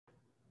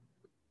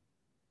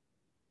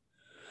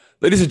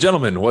Ladies and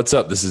gentlemen, what's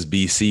up? This is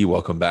BC.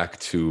 Welcome back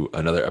to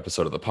another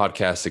episode of the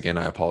podcast. Again,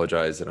 I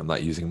apologize that I'm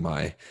not using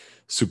my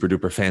super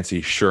duper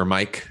fancy Shure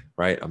mic,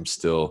 right? I'm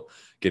still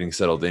getting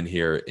settled in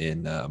here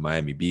in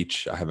Miami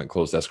Beach. I haven't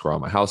closed escrow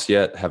on my house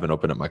yet, haven't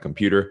opened up my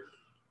computer,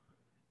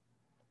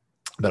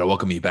 but I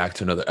welcome you back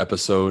to another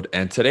episode.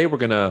 And today we're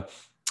going to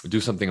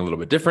do something a little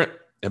bit different.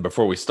 And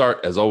before we start,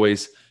 as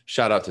always,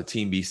 shout out to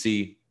Team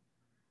BC.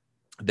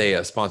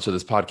 They sponsor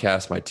this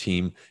podcast. My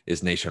team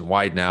is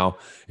nationwide now.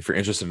 If you're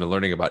interested in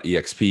learning about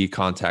EXP,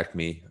 contact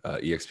me,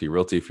 EXP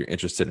Realty. If you're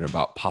interested in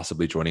about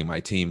possibly joining my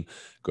team,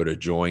 go to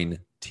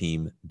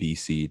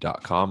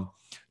jointeambc.com.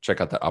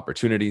 Check out that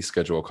opportunity.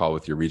 Schedule a call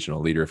with your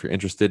regional leader if you're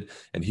interested.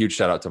 And huge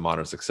shout out to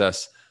Modern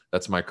Success.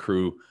 That's my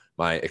crew,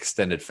 my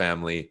extended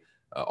family,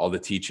 all the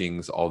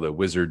teachings, all the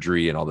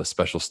wizardry, and all the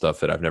special stuff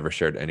that I've never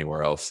shared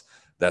anywhere else.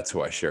 That's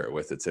who I share it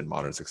with. It's in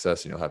Modern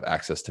Success, and you'll have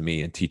access to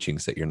me and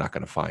teachings that you're not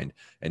going to find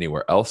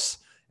anywhere else,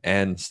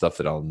 and stuff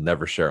that I'll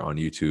never share on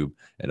YouTube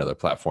and other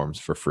platforms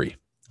for free.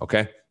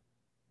 Okay,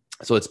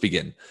 so let's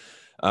begin.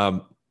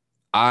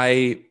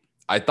 I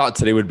thought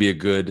today would be a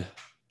good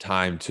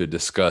time to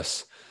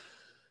discuss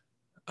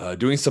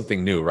doing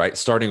something new, right?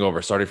 Starting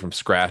over, starting from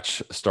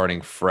scratch, starting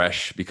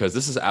fresh, because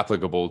this is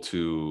applicable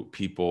to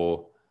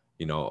people,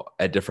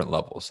 at different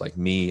levels. Like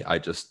me, I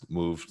just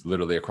moved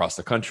literally across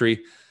the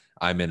country.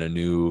 I'm in a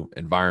new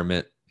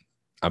environment.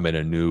 I'm in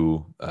a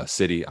new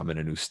city. I'm in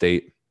a new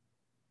state.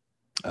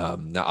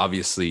 Now,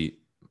 obviously,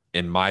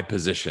 in my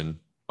position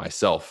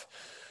myself,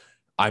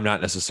 I'm not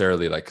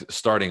necessarily like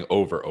starting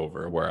over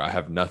where I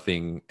have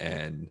nothing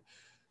and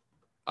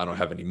I don't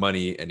have any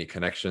money, any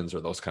connections,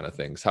 or those kind of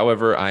things.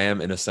 However, I am,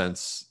 in a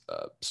sense,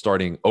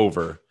 starting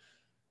over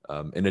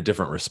in a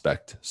different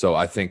respect. So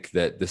I think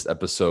that this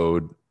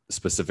episode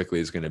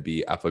specifically is going to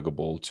be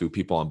applicable to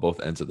people on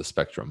both ends of the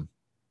spectrum.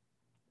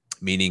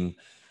 Meaning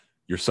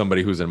you're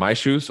somebody who's in my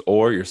shoes,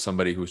 or you're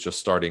somebody who's just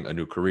starting a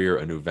new career,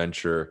 a new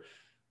venture,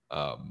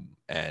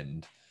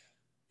 and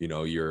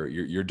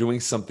you're doing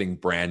something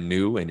brand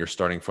new, and you're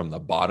starting from the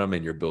bottom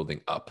and you're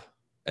building up.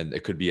 And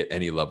it could be at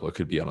any level. It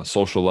could be on a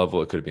social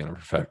level, it could be on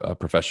a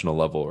professional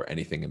level, or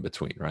anything in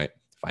between, right?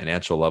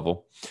 Financial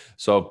level.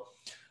 So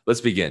let's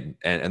begin.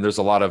 And there's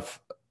a lot of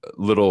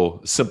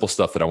little simple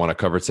stuff that I want to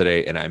cover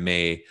today, and I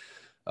may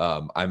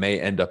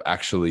end up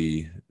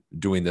actually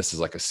doing this as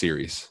like a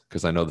series,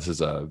 because I know this is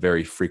a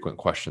very frequent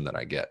question that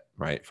I get,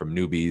 right? From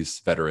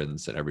newbies,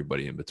 veterans, and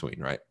everybody in between,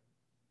 right?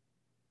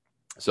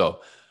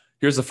 So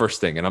here's the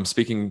first thing, and I'm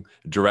speaking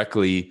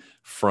directly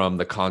from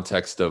the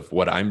context of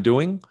what I'm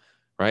doing,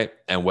 right?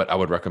 And what I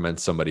would recommend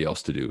somebody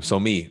else to do. So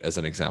me, as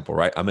an example,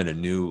 right? I'm in a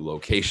new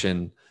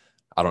location.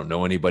 I don't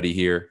know anybody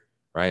here,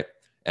 right?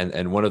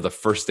 And one of the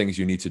first things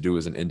you need to do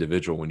as an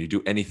individual when you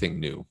do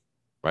anything new,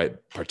 right?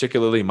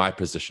 Particularly my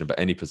position, but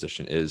any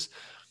position, is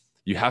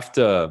you have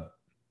to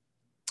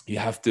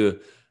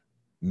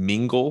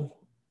mingle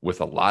with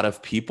a lot of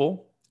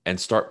people and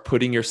start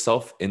putting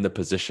yourself in the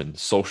position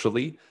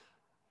socially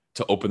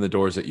to open the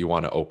doors that you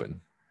want to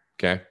open.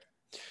 Okay.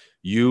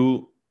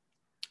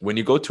 When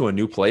you go to a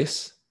new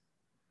place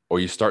or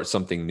you start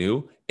something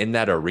new in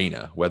that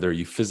arena, whether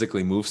you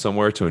physically move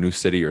somewhere to a new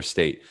city or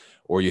state,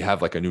 or you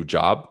have like a new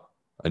job,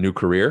 a new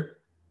career,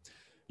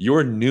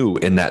 you're new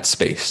in that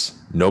space.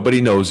 Nobody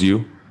knows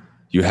you.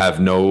 You have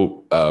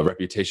no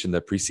reputation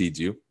that precedes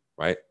you,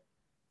 right?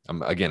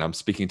 I'm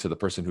speaking to the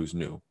person who's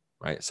new,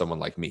 right? Someone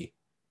like me,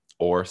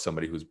 or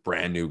somebody who's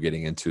brand new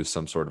getting into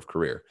some sort of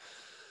career.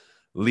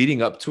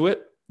 Leading up to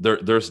it,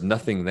 there's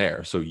nothing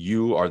there. So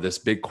you are this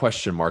big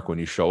question mark when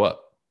you show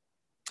up.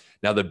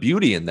 Now, the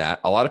beauty in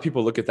that, a lot of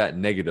people look at that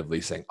negatively,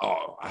 saying,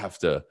 oh, I have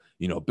to,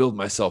 build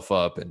myself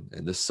up, and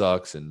this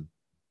sucks, and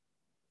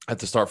I have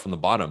to start from the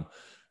bottom.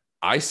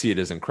 I see it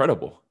as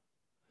incredible.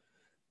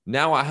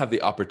 Now I have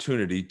the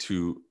opportunity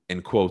to,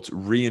 in quotes,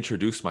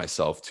 reintroduce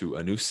myself to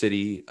a new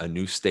city, a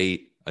new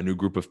state, a new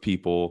group of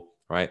people,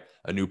 right?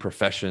 A new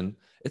profession.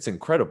 It's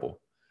incredible.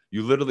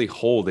 You literally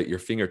hold at your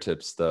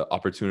fingertips the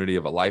opportunity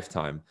of a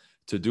lifetime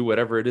to do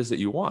whatever it is that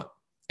you want.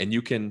 And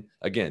you can,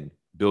 again,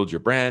 build your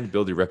brand,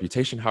 build your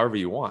reputation, however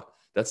you want.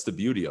 That's the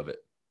beauty of it.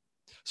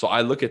 So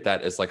I look at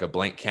that as like a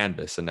blank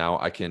canvas, and now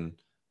I can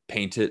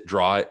paint it,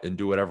 draw it, and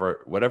do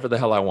whatever the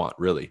hell I want,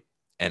 really.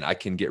 And I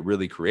can get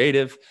really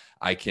creative.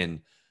 I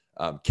can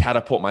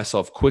catapult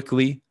myself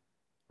quickly,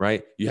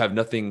 right? You have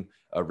nothing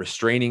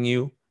restraining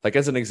you. Like,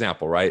 as an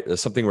example, right?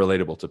 There's something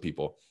relatable to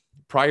people.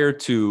 Prior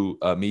to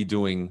me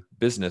doing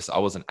business, I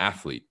was an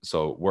athlete.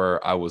 So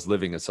where I was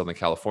living in Southern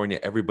California,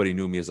 everybody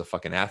knew me as a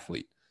fucking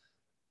athlete.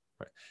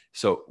 Right?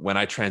 So when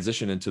I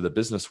transitioned into the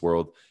business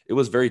world, it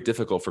was very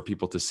difficult for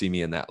people to see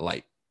me in that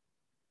light.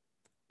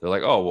 They're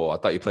like, oh, well, I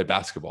thought you played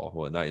basketball.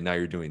 Well, now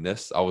you're doing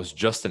this. I was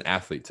just an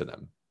athlete to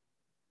them.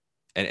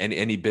 And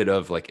any bit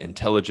of like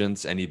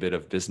intelligence, any bit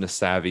of business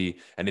savvy,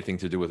 anything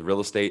to do with real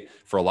estate,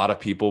 for a lot of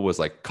people was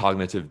like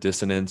cognitive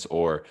dissonance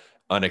or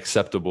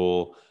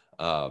unacceptable,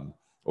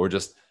 or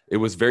just, it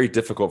was very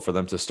difficult for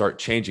them to start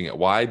changing it.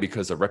 Why?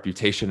 Because a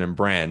reputation and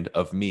brand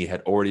of me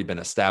had already been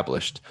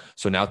established.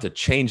 So now to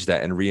change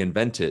that and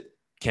reinvent it,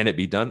 can it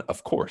be done?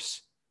 Of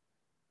course.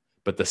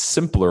 But the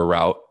simpler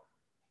route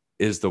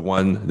is the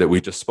one that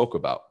we just spoke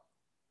about,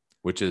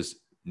 which is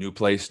new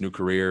place, new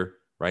career,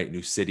 right?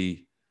 New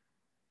city.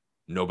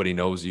 Nobody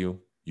knows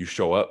you. You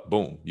show up,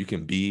 boom, you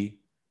can be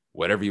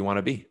whatever you want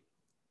to be.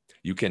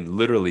 You can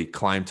literally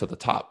climb to the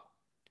top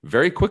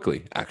very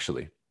quickly,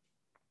 actually.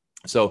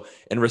 So,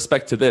 in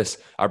respect to this,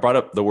 I brought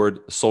up the word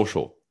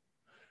social.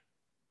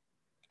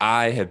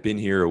 I have been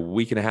here a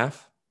week and a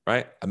half,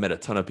 right? I met a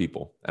ton of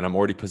people, and I'm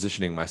already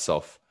positioning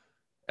myself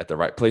at the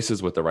right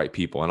places with the right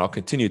people. And I'll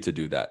continue to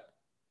do that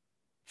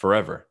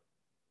forever.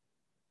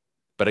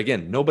 But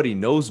again, nobody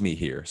knows me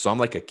here. So I'm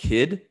like a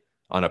kid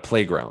on a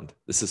playground.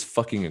 This is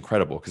fucking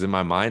incredible. Because in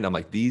my mind, I'm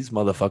like, these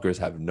motherfuckers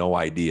have no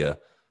idea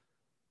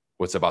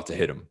what's about to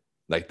hit them.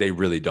 Like, they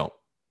really don't.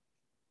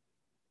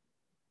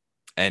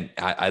 And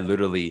I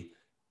literally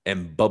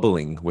am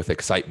bubbling with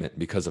excitement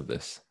because of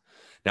this.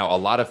 Now, a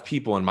lot of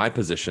people in my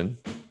position,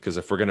 because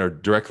if we're going to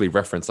directly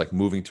reference like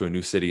moving to a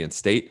new city and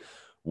state,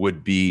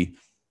 would be,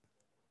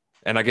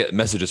 and I get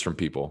messages from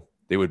people,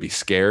 they would be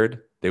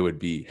scared. They would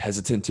be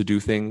hesitant to do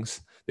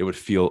things. They would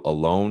feel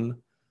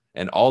alone.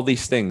 And all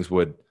these things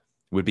would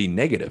be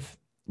negative.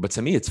 But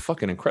to me, it's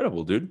fucking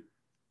incredible, dude.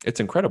 It's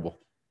incredible.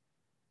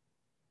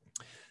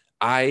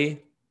 I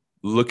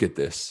look at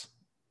this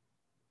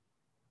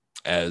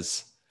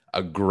as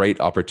a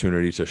great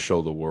opportunity to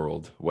show the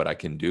world what I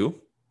can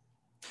do,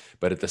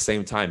 but at the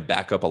same time,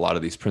 back up a lot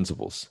of these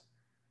principles.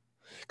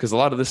 Because a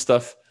lot of this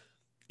stuff,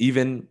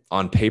 even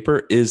on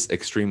paper, is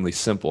extremely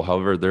simple.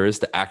 However, there is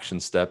the action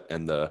step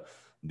and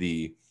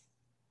the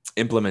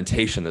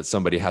implementation that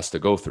somebody has to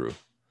go through.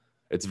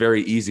 It's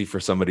very easy for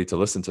somebody to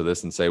listen to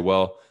this and say,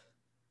 well,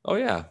 oh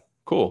yeah,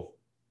 cool.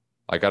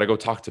 I got to go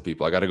talk to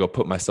people. I got to go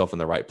put myself in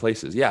the right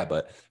places. Yeah,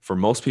 but for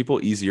most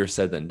people, easier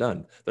said than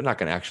done. They're not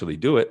going to actually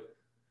do it.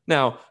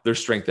 Now, there's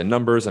strength in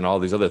numbers and all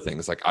these other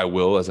things. Like I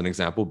will, as an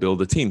example,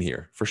 build a team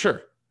here for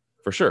sure.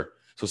 For sure.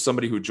 So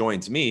somebody who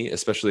joins me,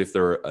 especially if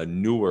they're a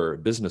newer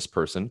business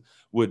person,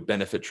 would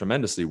benefit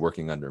tremendously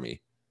working under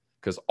me,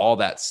 because all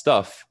that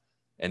stuff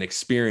and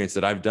experience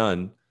that I've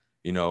done,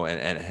 you know,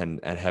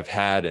 and have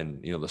had,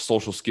 and, you know, the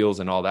social skills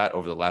and all that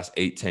over the last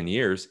 8-10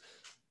 years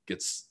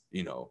gets,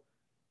 you know,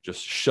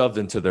 just shoved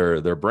into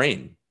their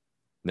brain.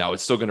 Now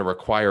it's still going to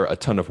require a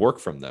ton of work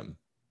from them,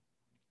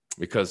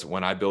 because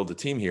when I build a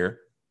team here,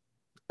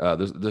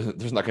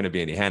 there's not going to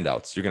be any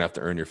handouts. You're going to have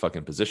to earn your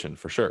fucking position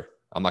for sure.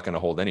 I'm not going to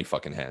hold any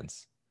fucking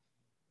hands.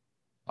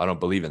 I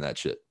don't believe in that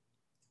shit.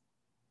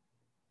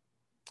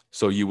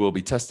 So you will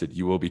be tested.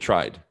 You will be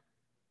tried.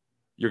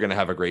 You're going to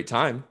have a great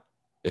time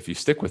if you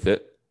stick with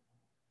it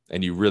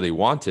and you really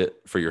want it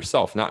for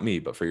yourself, not me,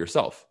 but for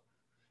yourself.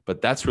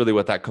 But that's really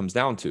what that comes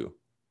down to.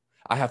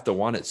 I have to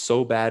want it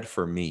so bad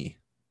for me.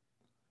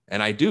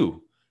 And I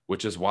do,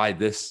 which is why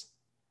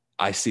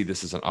I see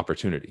this as an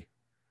opportunity.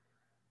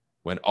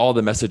 When all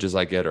the messages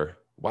I get are,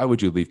 why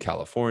would you leave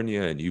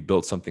California and you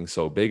built something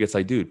so big? It's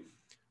like, dude,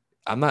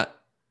 I'm not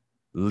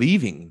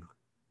leaving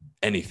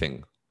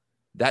anything.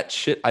 That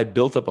shit, I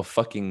built up a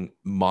fucking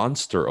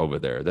monster over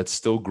there that's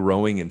still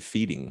growing and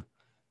feeding.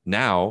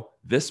 Now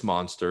this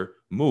monster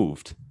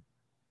moved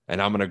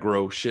and I'm going to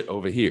grow shit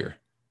over here.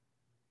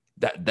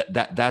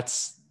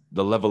 That's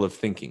the level of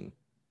thinking.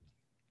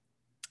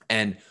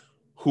 And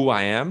who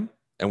I am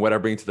and what I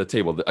bring to the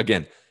table.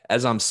 Again,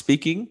 as I'm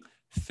speaking,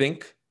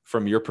 think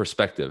from your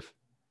perspective.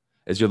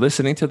 As you're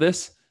listening to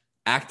this,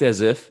 act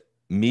as if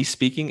me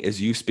speaking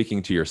is you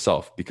speaking to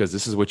yourself, because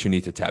this is what you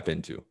need to tap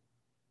into,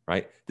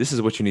 right? This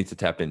is what you need to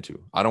tap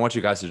into. I don't want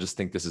you guys to just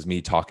think this is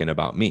me talking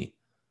about me.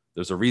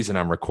 There's a reason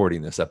I'm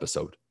recording this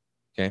episode,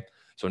 okay?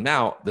 So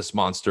now this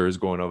monster is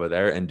going over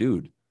there, and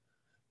dude,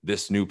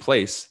 this new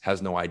place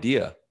has no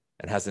idea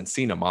and hasn't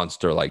seen a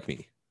monster like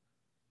me.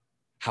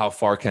 How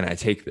far can I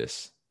take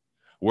this?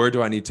 Where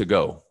do I need to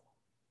go?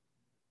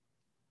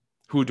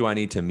 Who do I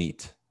need to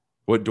meet?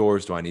 What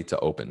doors do I need to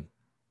open?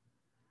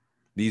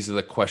 These are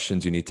the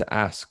questions you need to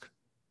ask.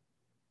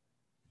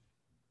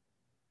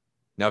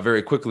 Now,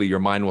 very quickly, your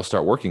mind will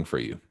start working for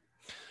you.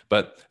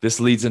 But this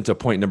leads into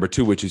point number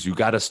 2, which is you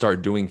got to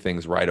start doing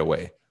things right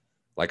away.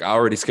 Like I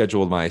already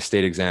scheduled my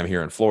state exam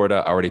here in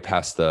Florida. I already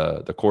passed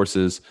the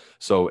courses.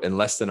 So in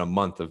less than a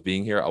month of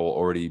being here, I will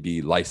already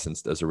be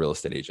licensed as a real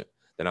estate agent.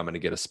 Then I'm going to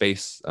get a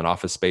space, an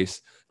office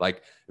space.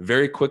 Like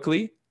very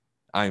quickly,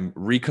 I'm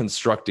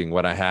reconstructing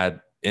what I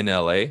had in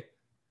LA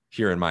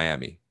here in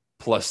Miami,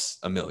 plus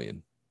 $1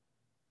 million.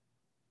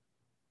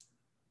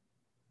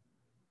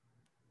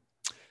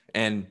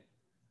 And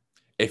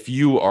if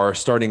you are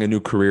starting a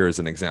new career, as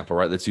an example,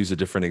 right? Let's use a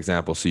different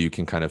example so you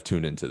can kind of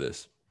tune into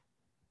this.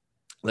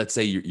 Let's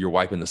say you're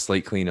wiping the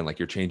slate clean and like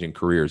you're changing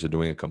careers or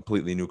doing a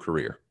completely new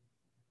career,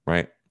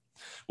 right?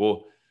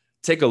 Well,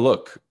 take a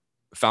look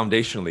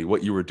foundationally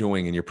what you were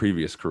doing in your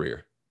previous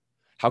career.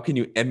 How can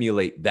you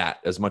emulate that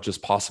as much as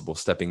possible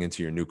stepping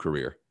into your new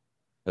career?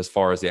 As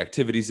far as the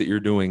activities that you're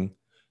doing,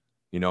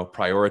 you know,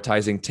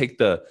 prioritizing, take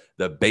the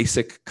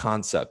basic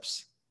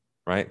concepts,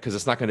 right? Because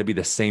it's not going to be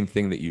the same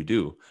thing that you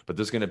do, but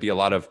there's going to be a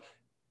lot of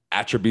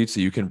attributes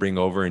that you can bring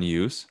over and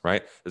use,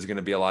 right? There's going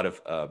to be a lot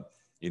of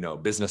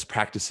business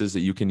practices that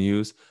you can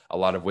use, a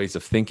lot of ways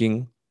of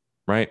thinking,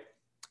 right?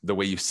 The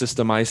way you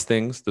systemize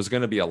things. There's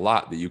going to be a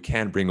lot that you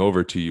can bring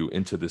over to you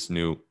into this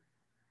new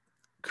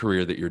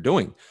career that you're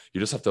doing. You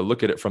just have to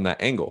look at it from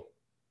that angle,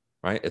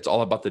 right? It's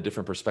all about the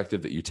different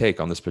perspective that you take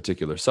on this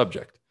particular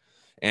subject.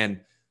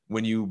 And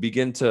when you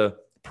begin to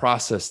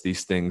process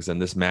these things in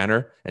this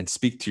manner and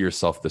speak to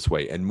yourself this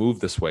way and move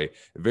this way,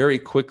 very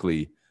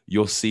quickly,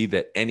 you'll see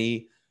that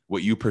any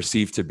what you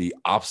perceive to be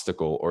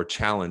obstacle or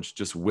challenge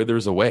just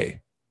withers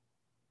away.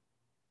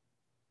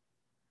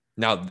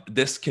 Now,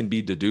 this can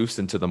be deduced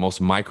into the most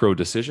micro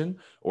decision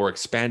or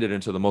expanded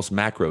into the most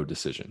macro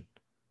decision.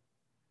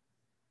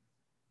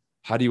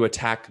 How do you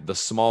attack the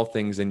small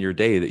things in your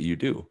day that you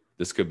do?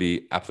 This could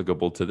be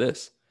applicable to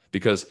this.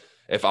 Because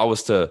if I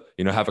was to,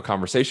 have a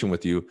conversation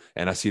with you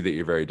and I see that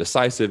you're very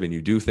decisive and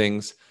you do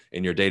things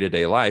in your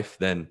day-to-day life,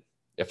 then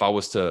if I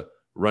was to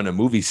run a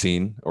movie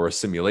scene or a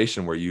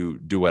simulation where you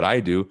do what I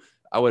do,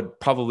 I would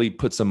probably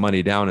put some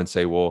money down and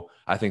say, well,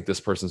 I think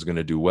this person's going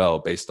to do well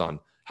based on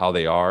how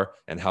they are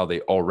and how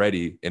they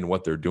already in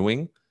what they're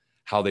doing,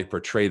 how they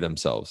portray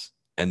themselves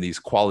and these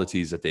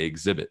qualities that they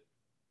exhibit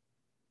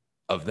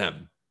of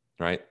them,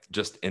 right?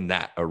 Just in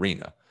that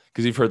arena.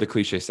 Because you've heard the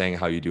cliche saying,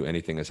 how you do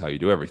anything is how you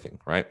do everything,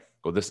 right?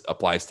 Well, this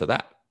applies to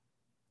that.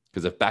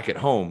 Because if back at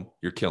home,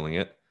 you're killing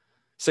it,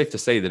 safe to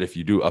say that if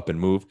you do up and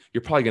move,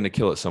 you're probably going to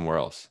kill it somewhere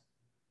else.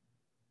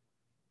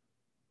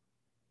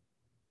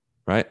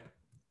 Right?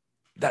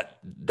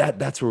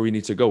 That's where we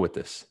need to go with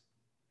this.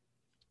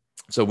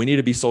 So we need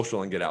to be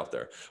social and get out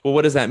there. Well,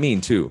 what does that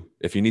mean too?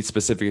 If you need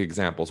specific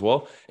examples,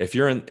 well, if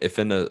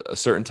in a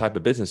certain type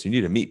of business, you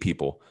need to meet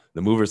people,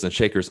 the movers and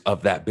shakers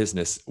of that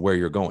business where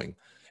you're going.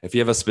 If you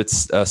have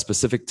a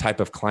specific type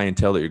of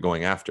clientele that you're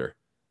going after,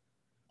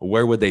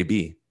 where would they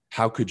be?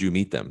 How could you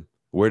meet them?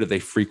 Where do they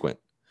frequent?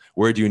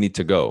 Where do you need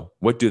to go?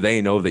 What do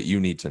they know that you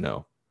need to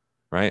know?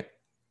 Right?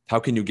 How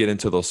can you get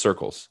into those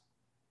circles?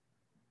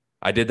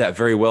 I did that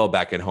very well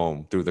back at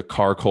home through the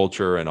car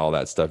culture and all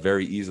that stuff.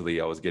 Very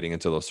easily, I was getting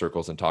into those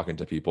circles and talking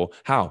to people.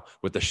 How?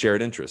 With the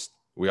shared interest.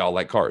 We all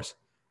like cars.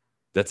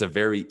 That's a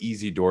very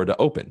easy door to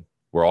open.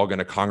 We're all going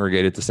to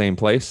congregate at the same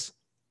place,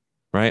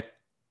 right?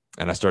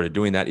 And I started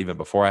doing that even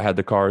before I had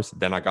the cars.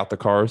 Then I got the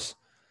cars,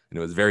 and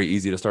it was very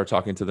easy to start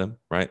talking to them,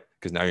 right?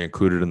 Because now you're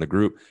included in the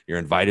group. You're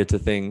invited to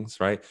things,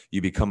 right?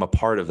 You become a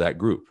part of that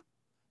group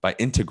by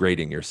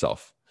integrating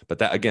yourself. But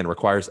that, again,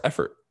 requires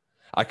effort.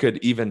 I could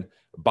even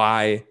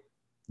buy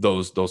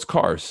those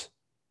cars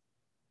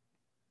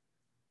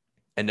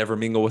and never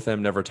mingle with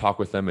them, never talk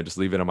with them, and just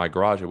leave it in my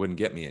garage. It wouldn't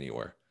get me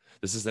anywhere.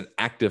 This is an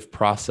active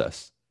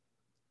process.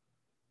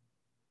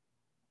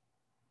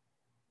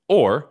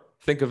 Or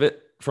think of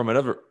it from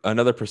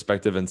another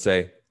perspective and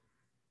say,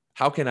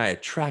 how can I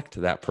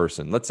attract that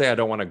person? Let's say I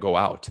don't want to go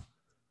out.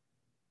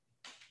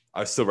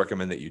 I still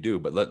recommend that you do,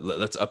 but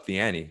let's up the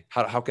ante.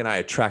 How can I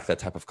attract that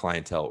type of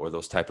clientele or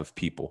those type of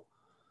people?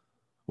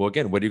 Well,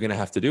 again, what are you going to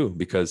have to do?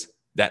 Because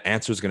that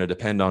answer is going to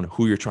depend on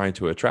who you're trying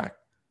to attract.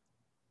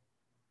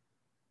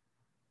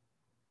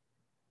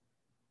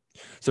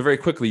 So very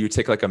quickly, you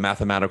take like a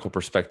mathematical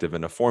perspective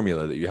and a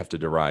formula that you have to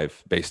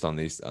derive based on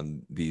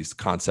these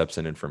concepts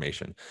and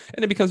information.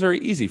 And it becomes very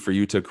easy for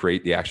you to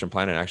create the action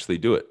plan and actually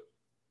do it.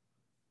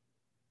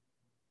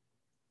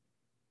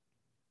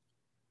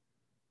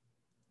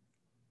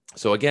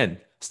 So again,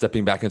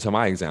 stepping back into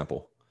my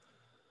example,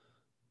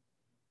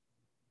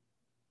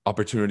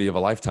 opportunity of a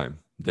lifetime,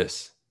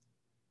 this.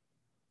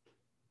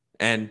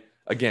 And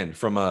again,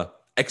 from a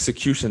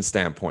execution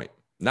standpoint,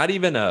 not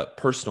even a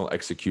personal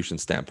execution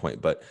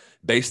standpoint, but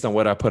based on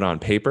what I put on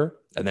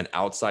paper and then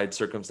outside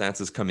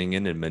circumstances coming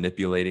in and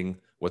manipulating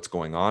what's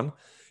going on,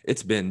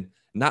 it's been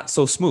not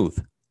so smooth.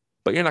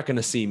 But you're not going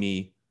to see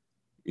me,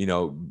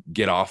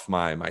 get off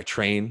my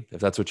train,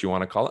 if that's what you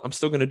want to call it. I'm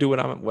still going to do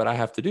what I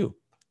have to do,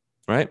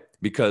 right?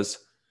 Because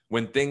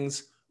when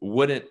things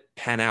wouldn't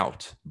pan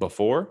out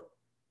before,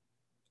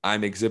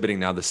 I'm exhibiting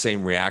now the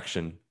same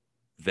reaction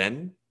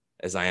then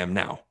as I am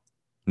now.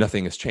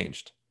 Nothing has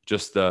changed.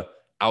 Just the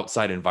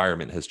outside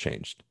environment has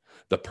changed.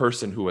 The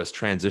person who has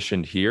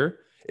transitioned here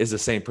is the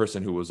same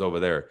person who was over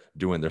there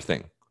doing their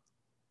thing.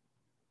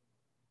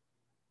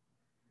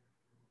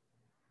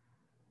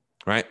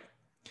 Right?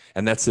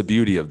 And that's the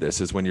beauty of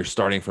this, is when you're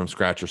starting from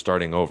scratch or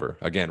starting over.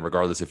 Again,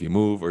 regardless if you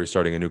move or you're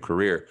starting a new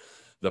career,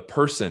 the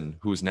person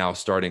who's now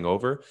starting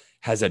over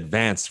has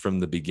advanced from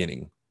the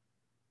beginning.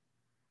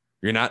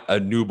 You're not a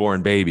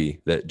newborn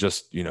baby that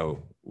just,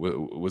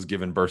 was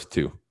given birth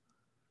to.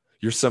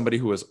 You're somebody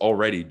who is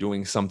already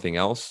doing something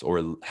else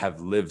or have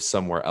lived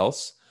somewhere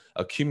else,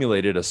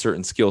 accumulated a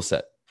certain skill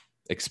set,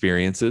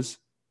 experiences,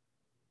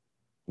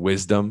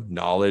 wisdom,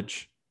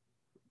 knowledge,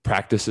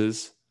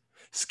 practices,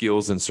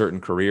 skills in certain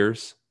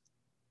careers.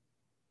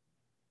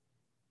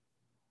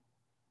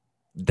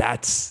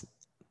 That's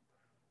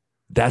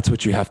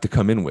what you have to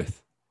come in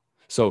with.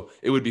 So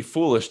it would be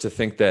foolish to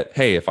think that,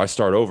 hey, if I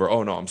start over,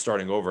 oh no, I'm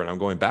starting over and I'm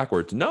going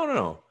backwards.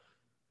 No.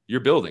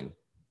 You're building.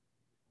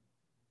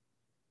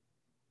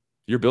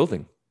 You're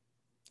building.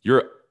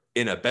 You're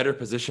in a better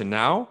position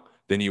now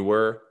than you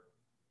were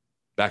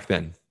back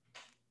then.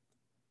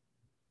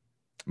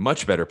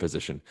 Much better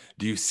position.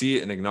 Do you see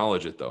it and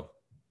acknowledge it though?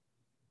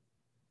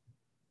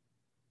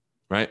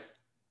 Right?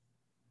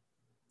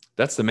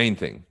 That's the main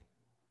thing.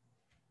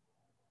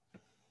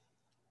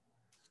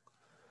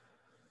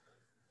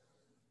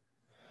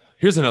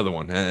 Here's another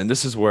one. And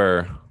this is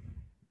where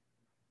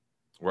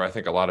I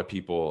think a lot of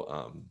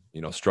people,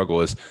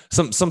 struggle is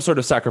some sort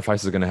of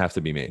sacrifice is going to have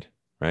to be made.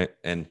 Right.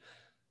 And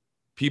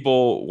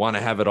people want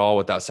to have it all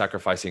without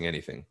sacrificing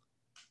anything.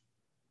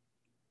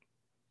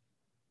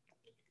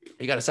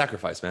 You got to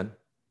sacrifice, man.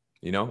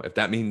 If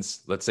that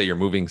means, let's say you're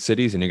moving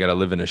cities and you got to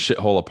live in a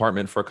shithole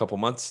apartment for a couple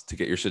months to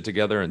get your shit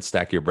together and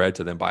stack your bread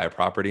to then buy a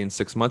property in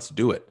 6 months,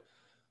 do it.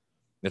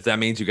 If that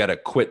means you got to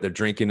quit the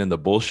drinking and the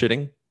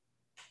bullshitting,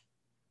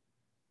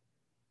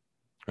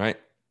 right?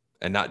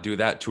 And not do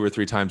that 2 or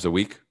 3 times a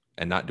week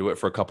and not do it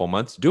for a couple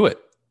months, do it.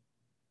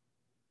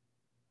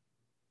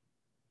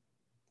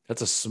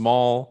 That's a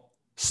small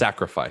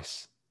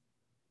sacrifice.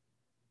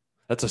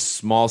 That's a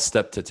small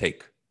step to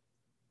take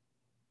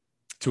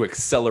to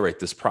accelerate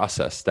this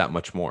process that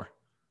much more.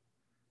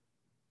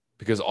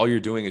 Because all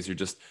you're doing is you're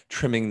just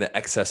trimming the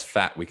excess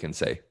fat, we can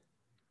say,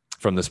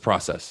 from this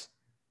process.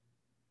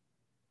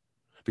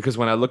 Because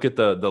when I look at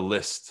the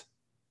list,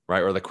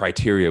 right, or the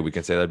criteria, we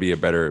can say that'd be a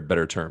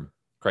better term,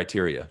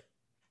 criteria.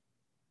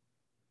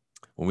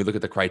 When we look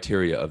at the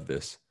criteria of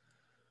this,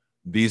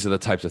 these are the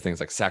types of things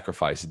like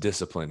sacrifice,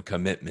 discipline,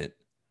 commitment,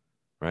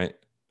 right?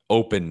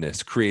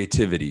 Openness,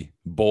 creativity,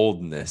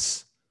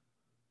 boldness,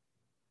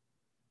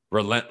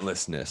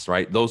 relentlessness,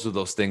 right? Those are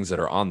those things that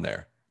are on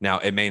there. Now,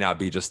 it may not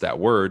be just that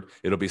word.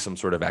 It'll be some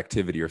sort of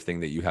activity or thing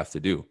that you have to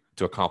do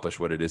to accomplish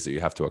what it is that you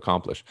have to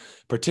accomplish,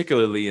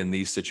 particularly in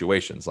these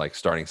situations, like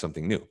starting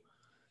something new.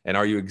 And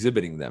are you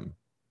exhibiting them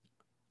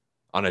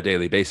on a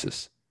daily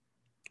basis?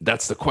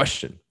 That's the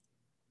question.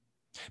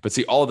 But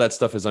see, all of that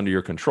stuff is under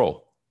your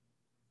control.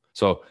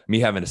 So me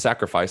having to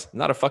sacrifice,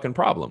 not a fucking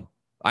problem.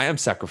 I am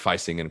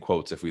sacrificing, in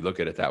quotes, if we look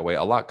at it that way,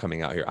 a lot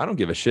coming out here. I don't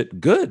give a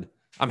shit. Good.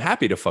 I'm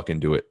happy to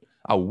fucking do it.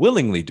 I'll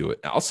willingly do it.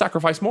 I'll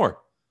sacrifice more.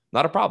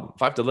 Not a problem.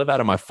 If I have to live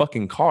out of my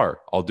fucking car,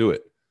 I'll do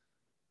it.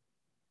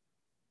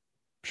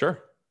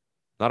 Sure.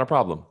 Not a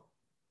problem.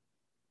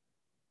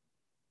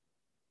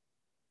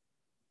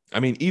 I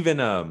mean, even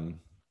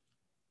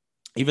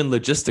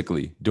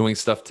logistically doing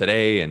stuff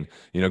today and,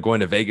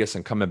 going to Vegas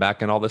and coming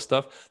back and all this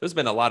stuff, there's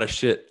been a lot of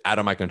shit out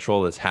of my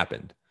control that's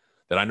happened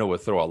that I know would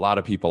throw a lot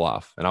of people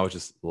off. And I was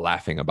just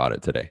laughing about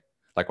it today.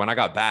 Like when I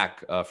got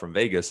back from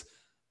Vegas,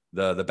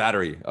 the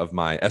battery of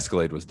my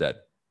Escalade was dead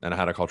and I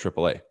had to call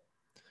AAA.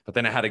 But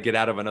then I had to get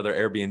out of another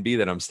Airbnb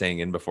that I'm staying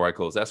in before I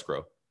close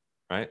escrow,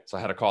 right? So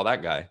I had to call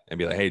that guy and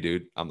be like, hey,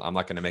 dude, I'm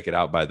not going to make it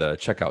out by the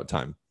checkout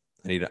time.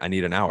 I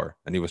need an hour.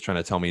 And he was trying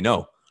to tell me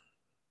no,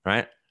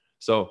 right?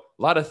 So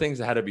a lot of things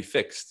that had to be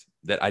fixed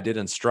that I did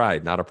in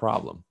stride, not a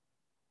problem.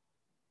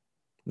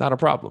 Not a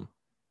problem.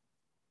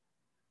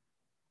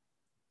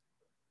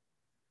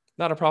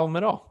 Not a problem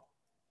at all.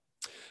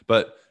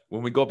 But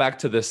when we go back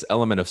to this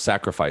element of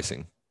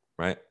sacrificing,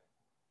 right?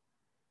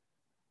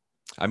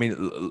 I mean,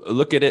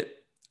 look at it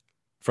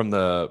from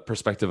the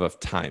perspective of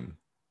time,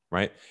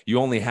 right? You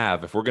only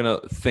have, if we're going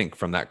to think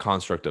from that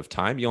construct of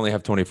time, you only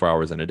have 24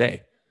 hours in a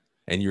day.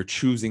 And you're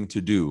choosing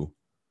to do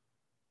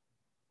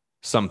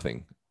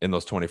something in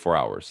those 24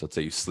 hours. Let's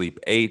say you sleep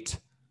 8,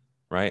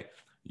 right?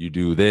 You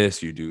do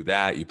this, you do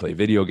that, you play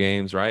video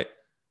games, right?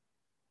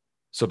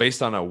 So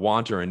based on a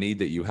want or a need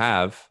that you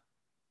have,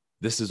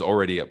 this is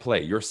already at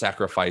play. You're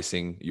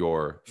sacrificing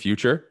your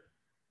future,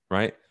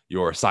 right?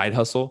 Your side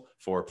hustle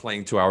for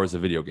playing 2 hours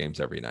of video games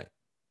every night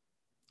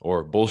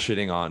or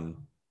bullshitting on,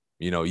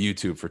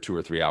 YouTube for 2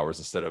 or 3 hours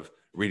instead of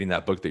reading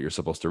that book that you're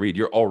supposed to read.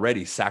 You're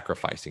already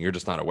sacrificing. You're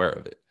just not aware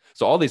of it.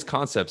 So all these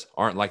concepts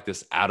aren't like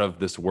this out of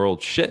this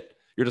world shit.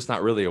 You're just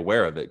not really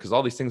aware of it because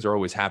all these things are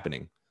always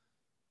happening.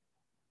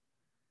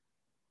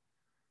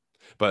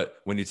 But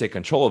when you take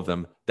control of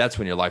them, that's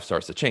when your life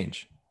starts to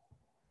change.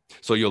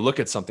 So you'll look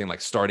at something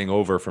like starting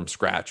over from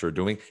scratch or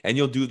and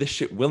you'll do this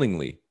shit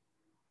willingly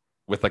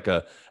with like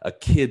a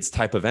kid's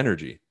type of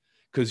energy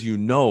because you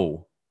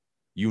know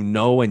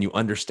and you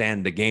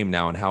understand the game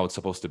now and how it's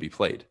supposed to be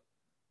played.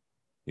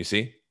 You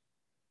see?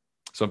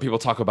 So when people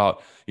talk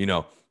about,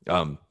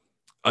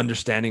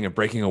 understanding and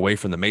breaking away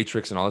from the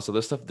matrix and all this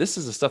other stuff, this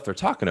is the stuff they're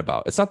talking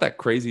about. It's not that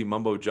crazy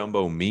mumbo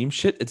jumbo meme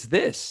shit. It's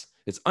this.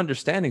 It's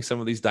understanding some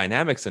of these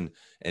dynamics and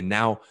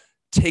now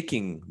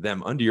taking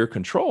them under your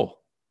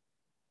control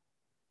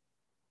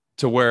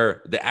to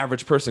where the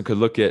average person could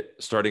look at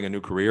starting a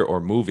new career or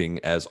moving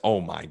as, oh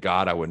my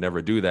God, I would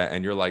never do that.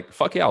 And you're like,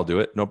 fuck yeah, I'll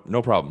do it.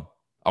 No problem.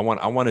 I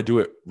want to do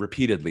it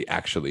repeatedly,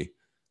 actually,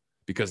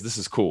 because this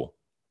is cool.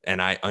 And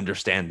I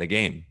understand the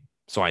game.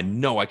 So I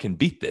know I can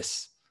beat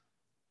this.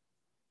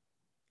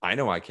 I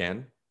know I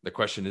can. The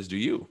question is, do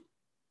you?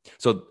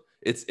 So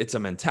it's a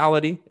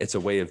mentality. It's a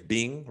way of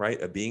being,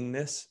 right? A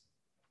beingness.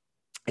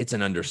 It's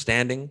an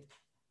understanding.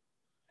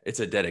 It's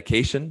a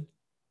dedication.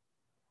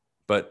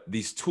 But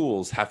these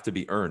tools have to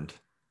be earned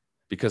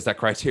because that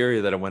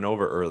criteria that I went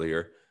over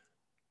earlier,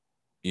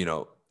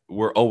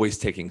 we're always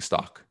taking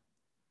stock.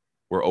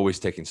 We're always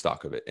taking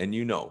stock of it. And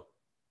you know,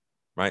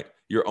 right?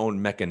 Your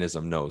own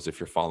mechanism knows if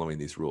you're following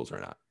these rules or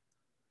not.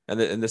 And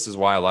this is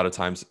why a lot of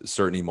times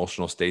certain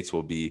emotional states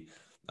will be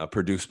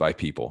produced by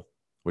people,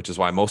 which is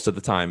why most of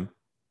the time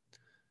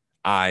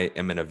I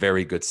am in a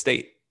very good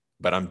state,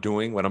 but I'm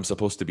doing what I'm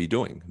supposed to be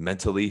doing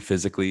mentally,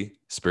 physically,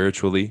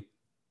 spiritually,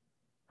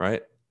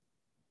 right?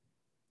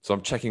 So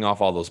I'm checking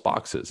off all those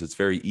boxes. It's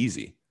very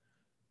easy.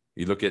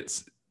 You look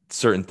at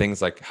certain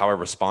things like how I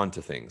respond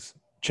to things.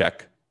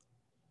 Check.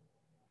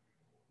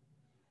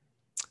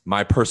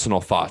 My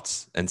personal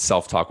thoughts and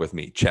self-talk with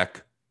me.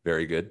 Check.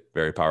 Very good.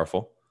 Very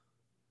powerful.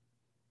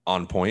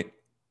 On point.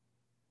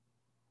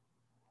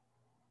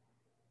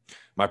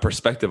 My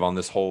perspective on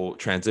this whole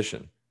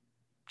transition.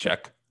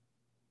 Check.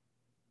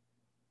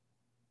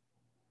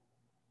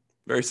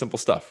 Very simple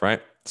stuff,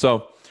 right?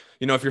 So,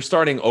 if you're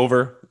starting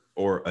over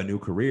or a new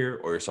career,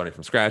 or you're starting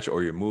from scratch,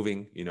 or you're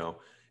moving,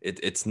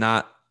 it's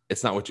not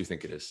what you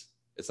think it is.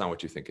 It's not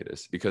what you think it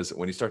is. Because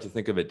when you start to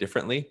think of it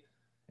differently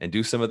and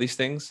do some of these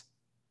things,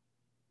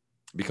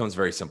 it becomes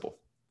very simple.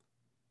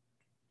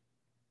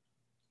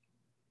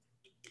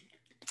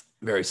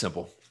 Very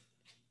simple.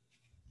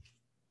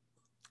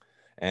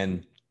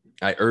 And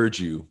I urge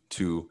you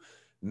to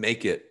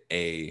make it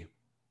a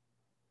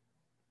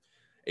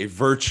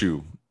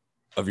virtue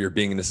of your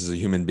beingness as a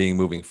human being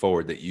moving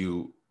forward, that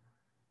you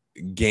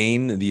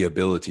gain the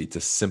ability to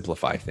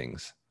simplify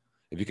things.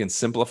 If you can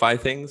simplify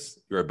things,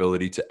 your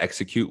ability to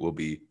execute will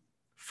be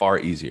far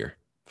easier,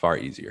 far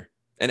easier.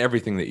 And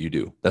everything that you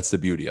do, that's the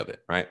beauty of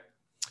it, right?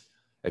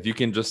 If you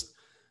can just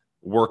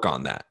work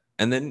on that.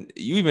 And then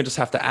you even just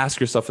have to ask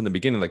yourself in the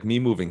beginning, like me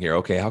moving here,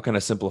 okay, how can I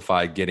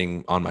simplify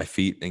getting on my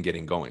feet and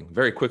getting going?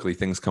 Very quickly,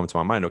 things come to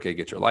my mind. Okay,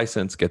 get your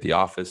license, get the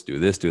office, do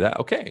this, do that.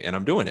 Okay, and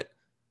I'm doing it.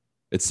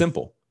 It's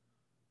simple.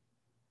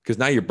 Because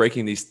now you're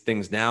breaking these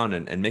things down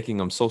and making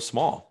them so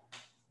small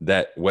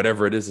that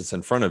whatever it is that's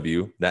in front of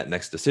you, that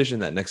next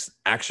decision, that next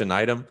action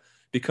item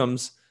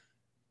becomes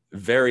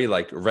very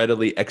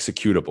readily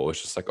executable.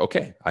 It's just like,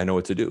 okay, I know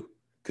what to do,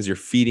 because you're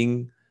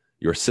feeding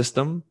your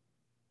system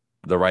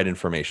the right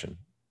information,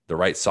 the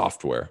right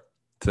software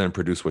to then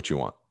produce what you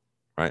want,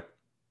 right?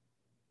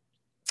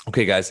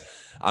 Okay, guys,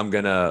 I'm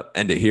going to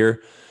end it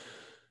here.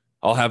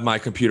 I'll have my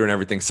computer and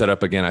everything set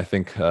up again, I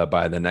think,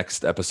 by the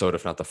next episode,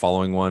 if not the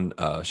following one.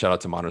 Shout out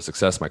to Modern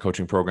Success, my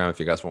coaching program. If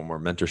you guys want more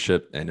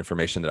mentorship and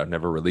information that I've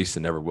never released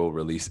and never will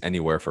release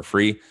anywhere for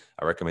free,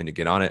 I recommend you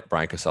get on it,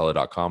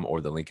 bryancasella.com,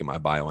 or the link in my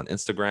bio on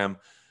Instagram.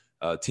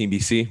 Team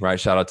BC, right?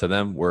 Shout out to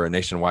them. We're a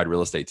nationwide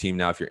real estate team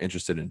now. If you're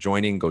interested in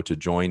joining, go to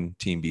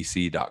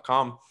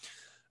jointeambc.com.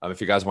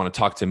 If you guys want to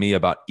talk to me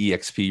about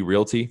eXp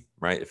Realty,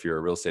 right? If you're a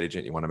real estate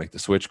agent, you want to make the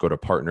switch, go to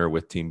partner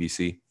with Team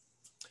BC.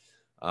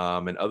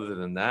 And other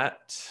than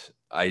that,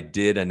 I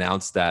did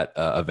announce that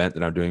event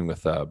that I'm doing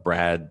with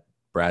Brad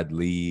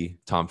Lee,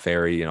 Tom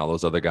Ferry, and all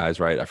those other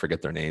guys, right? I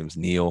forget their names,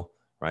 Neil,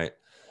 right?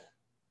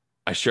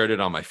 I shared it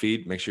on my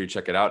feed. Make sure you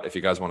check it out. If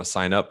you guys want to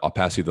sign up, I'll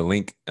pass you the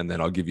link, and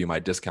then I'll give you my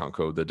discount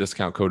code. The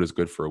discount code is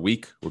good for a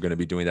week. We're going to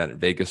be doing that in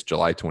Vegas,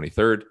 July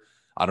 23rd.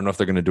 I don't know if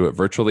they're going to do it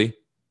virtually,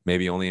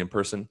 maybe only in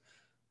person,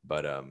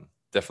 but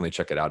definitely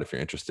check it out if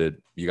you're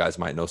interested. You guys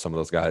might know some of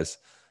those guys.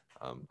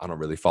 I don't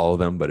really follow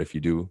them, but if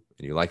you do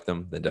and you like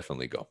them, then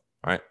definitely go. All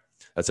right.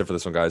 That's it for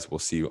this one, guys. We'll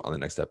see you on the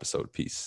next episode. Peace.